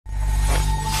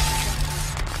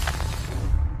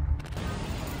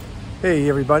Hey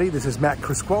everybody, this is Matt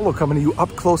Criscuolo coming to you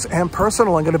up close and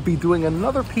personal. I'm going to be doing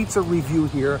another pizza review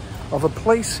here of a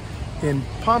place in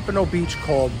Pompano Beach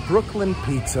called Brooklyn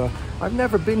Pizza. I've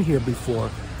never been here before,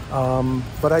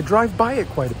 but I drive by it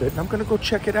quite a bit, and I'm going to go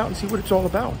check it out and see what it's all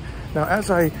about. Now,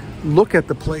 as I look at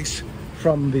the place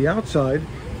from the outside,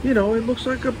 it looks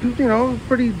like a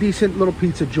pretty decent little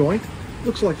pizza joint.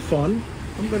 Looks like fun.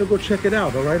 I'm going to go check it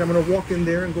out, all right? I'm going to walk in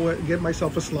there and go get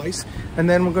myself a slice, and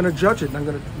then we're going to judge it, and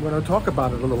we're going to talk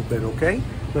about it a little bit, okay?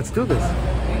 Let's do this.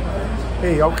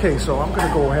 Hey, okay, so I'm going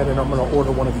to go ahead and I'm going to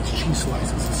order one of these cheese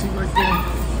slices. You see right there?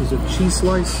 There's a cheese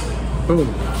slice.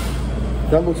 Boom.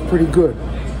 That looks pretty good.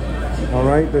 All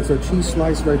right, there's a cheese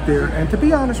slice right there. And to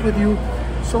be honest with you,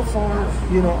 so far,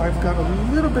 I've got a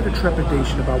little bit of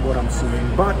trepidation about what I'm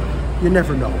seeing, but you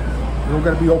never know. We're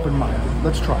going to be open-minded.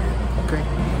 Let's try it, okay?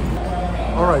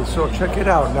 All right, so check it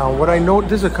out. Now, what I know,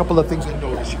 there's a couple of things I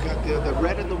noticed. You got the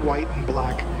red and the white and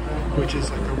black, which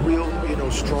is like a real,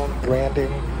 strong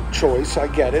branding choice. I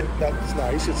get it. That's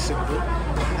nice. It's simple.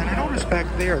 And I noticed back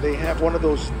there they have one of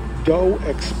those dough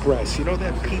express. You know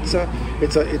that pizza?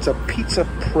 It's a pizza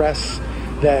press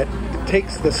that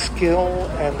takes the skill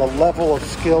and the level of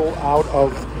skill out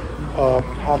of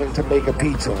having to make a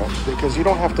pizza, because you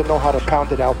don't have to know how to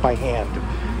pound it out by hand. You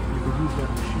can use that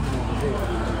machine over there.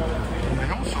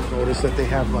 Notice that they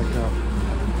have like a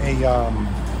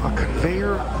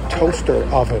conveyor toaster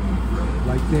oven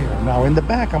right there. Now in the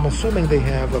back, I'm assuming they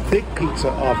have a big pizza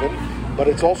oven, but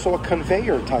it's also a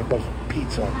conveyor type of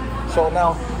pizza. So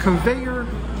now conveyor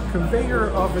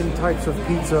oven types of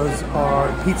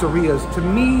pizzerias to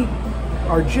me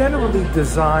are generally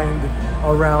designed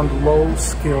around low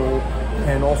skill,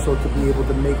 and also to be able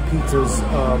to make pizzas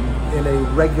in a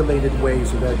regulated way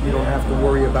so that you don't have to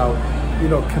worry about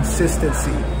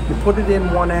consistency. You put it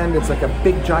in one end, it's like a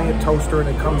big giant toaster, and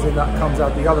it comes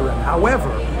out the other end.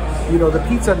 However, the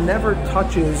pizza never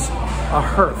touches a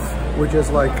hearth, which is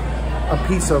like a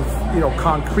piece of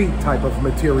concrete type of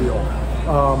material,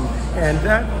 and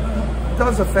that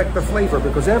does affect the flavor,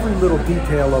 because every little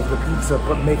detail of the pizza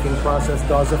making process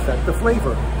does affect the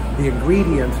flavor. The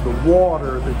ingredients, the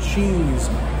water, the cheese,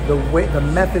 the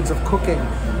methods of cooking,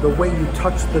 the way you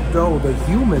touch the dough, the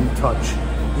human touch,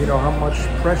 how much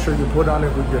pressure you put on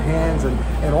it with your hands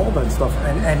and all that stuff.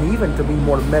 And even to be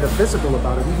more metaphysical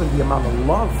about it, even the amount of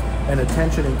love and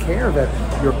attention and care that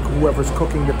whoever's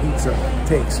cooking the pizza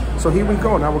takes. So here we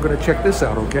go. Now we're going to check this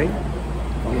out, okay?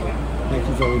 Thank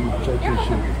you very much. I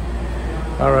appreciate it.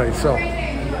 All right, so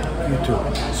you too.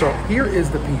 So here is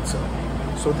the pizza.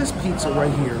 So this pizza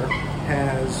right here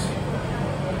has,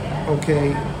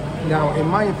 now in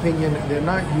my opinion, they're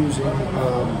not using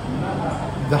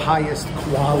the highest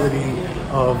quality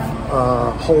of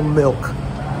whole milk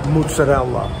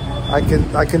mozzarella. I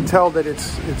can tell that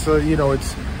it's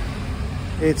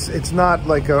not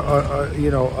like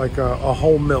a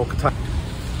whole milk type.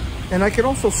 And I can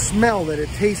also smell that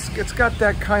it's got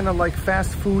that kind of like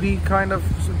fast foody kind of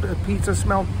pizza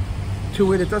smell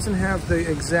to it. It doesn't have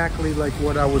exactly like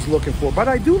what I was looking for, but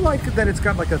I do like that it's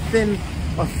got like a thin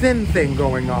thing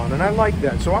going on, and I like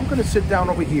that. So I'm going to sit down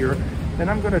over here and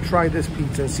I'm going to try this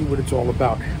pizza and see what it's all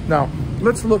about. Now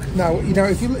let's look. Now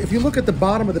if you look at the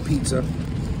bottom of the pizza,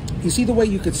 you see the way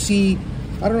you could see.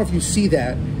 I don't know if you see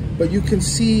that, but you can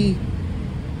see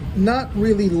not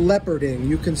really leoparding.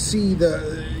 You can see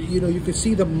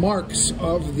the marks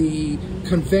of the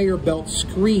conveyor belt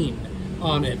screen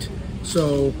on it.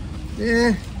 So.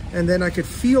 And then I could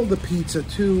feel the pizza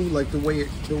too, like the way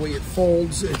it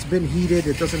folds. It's been heated.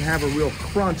 It doesn't have a real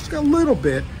crunch. It's got a little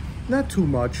bit, not too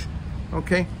much.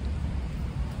 Okay.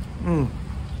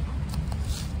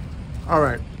 All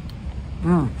right.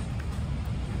 I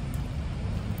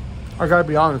gotta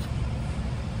be honest.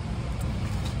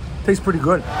 Tastes pretty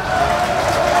good.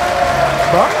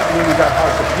 But maybe that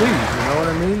hard to please. You know what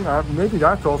I mean? Maybe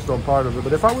that's also a part of it.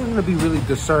 But if I was going to be really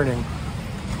discerning,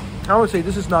 I would say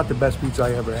this is not the best pizza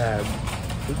I ever had.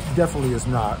 It definitely is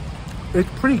not. It's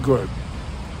pretty good,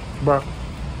 but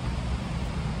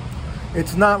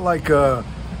it's not like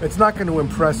it's not going to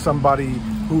impress somebody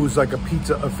who's like a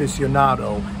pizza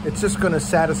aficionado. It's just going to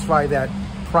satisfy that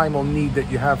primal need that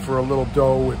you have for a little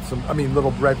dough with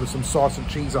little bread with some sauce and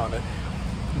cheese on it.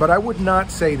 But I would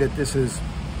not say that this is,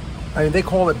 they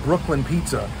call it Brooklyn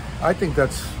Pizza. I think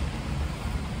that's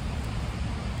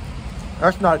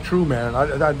not true, man.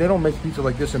 They don't make pizza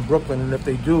like this in Brooklyn, and if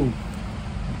they do,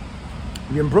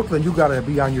 in Brooklyn, you gotta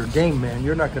be on your game, man.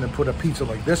 You're not gonna put a pizza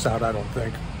like this out, I don't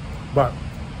think. But,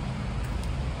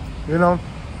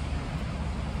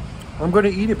 I'm gonna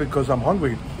eat it because I'm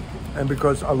hungry, and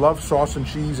because I love sauce and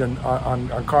cheese and on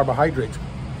carbohydrates.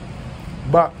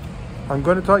 But I'm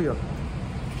gonna tell you,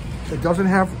 It doesn't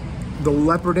have the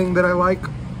leoparding that I like.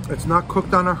 It's not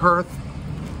cooked on a hearth.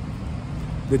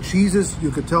 The cheeses,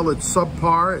 you could tell it's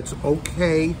subpar, it's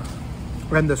okay.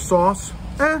 And the sauce,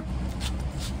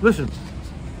 listen,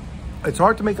 it's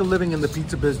hard to make a living in the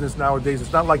pizza business nowadays.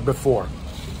 It's not like before.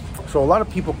 So a lot of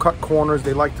people cut corners.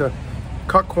 They like to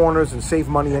cut corners and save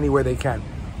money any way they can.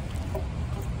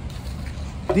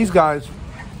 These guys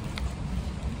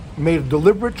made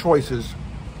deliberate choices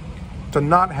to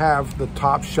not have the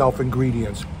top shelf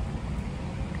ingredients.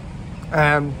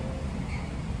 And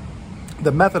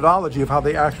the methodology of how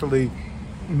they actually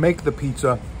make the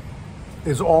pizza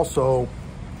is also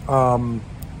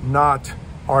not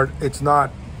art. It's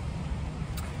not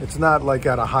like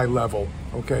at a high level,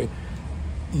 okay?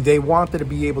 They wanted to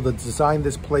be able to design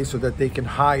this place so that they can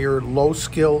hire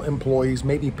low-skill employees,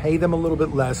 maybe pay them a little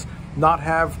bit less, not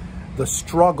have the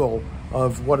struggle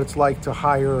of what it's like to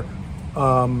hire,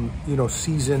 you know,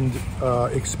 seasoned,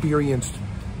 experienced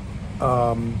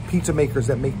pizza makers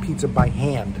that make pizza by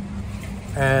hand.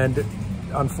 And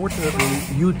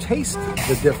unfortunately, you taste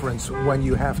the difference when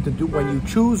you have to do, when you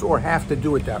choose or have to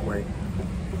do it that way.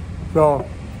 So,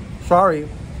 sorry,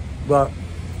 but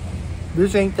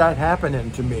this ain't that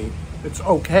happening to me. It's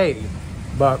okay,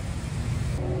 but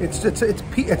it's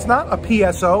not a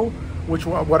PSO, which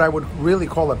what I would really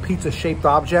call a pizza-shaped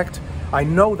object. I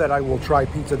know that I will try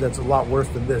pizza that's a lot worse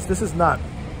than this. This is not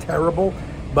terrible,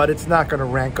 but it's not going to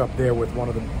rank up there with one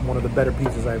of the better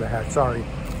pizzas I ever had. Sorry.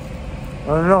 I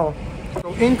don't know.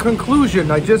 So in conclusion,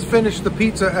 I just finished the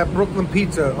pizza at Brooklyn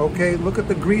Pizza, okay? Look at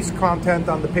the grease content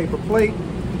on the paper plate.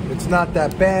 It's not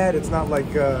that bad. It's not like,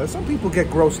 some people get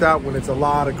grossed out when it's a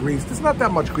lot of grease. There's not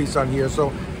that much grease on here,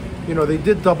 so, you know, they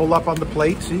did double up on the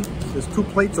plate. See, there's 2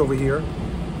 plates over here.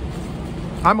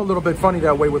 I'm a little bit funny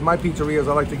that way with my pizzerias.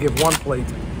 I like to give 1 plate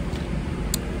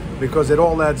because it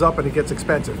all adds up and it gets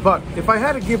expensive. But if I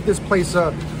had to give this place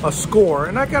a score,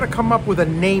 and I got to come up with a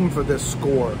name for this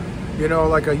score, you know,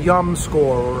 like a Yum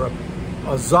score or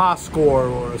a Za score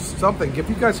or something. If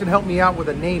you guys can help me out with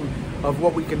a name of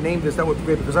what we can name this, that would be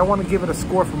great, because I want to give it a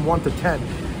score from 1 to 10.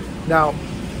 Now,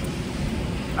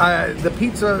 the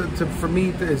pizza, for me,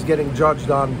 is getting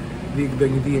judged on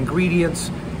the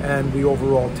ingredients and the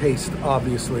overall taste,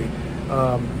 obviously.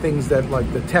 Things that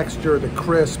like the texture, the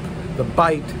crisp, the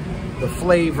bite, the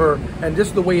flavor, and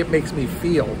just the way it makes me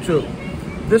feel, too.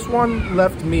 This one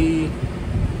left me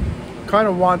kind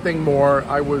of wanting more.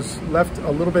 I was left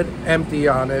a little bit empty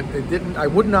on it. I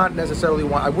would not necessarily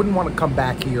want, I wouldn't want to come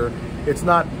back here. It's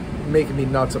not making me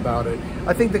nuts about it.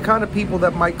 I think the kind of people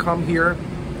that might come here,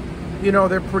 you know,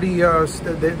 they're pretty,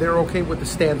 they're okay with the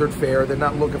standard fare. They're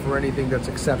not looking for anything that's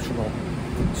exceptional.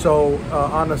 So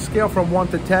on a scale from 1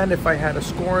 to 10, if I had to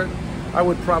score it, I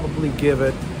would probably give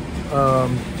it,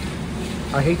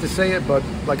 I hate to say it, but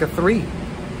like a 3.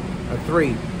 A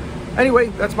 3. Anyway,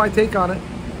 that's my take on it.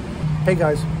 Hey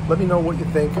guys, let me know what you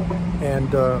think.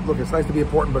 And look, it's nice to be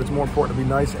important, but it's more important to be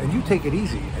nice. And you take it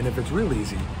easy. And if it's real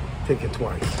easy, take it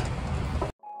twice.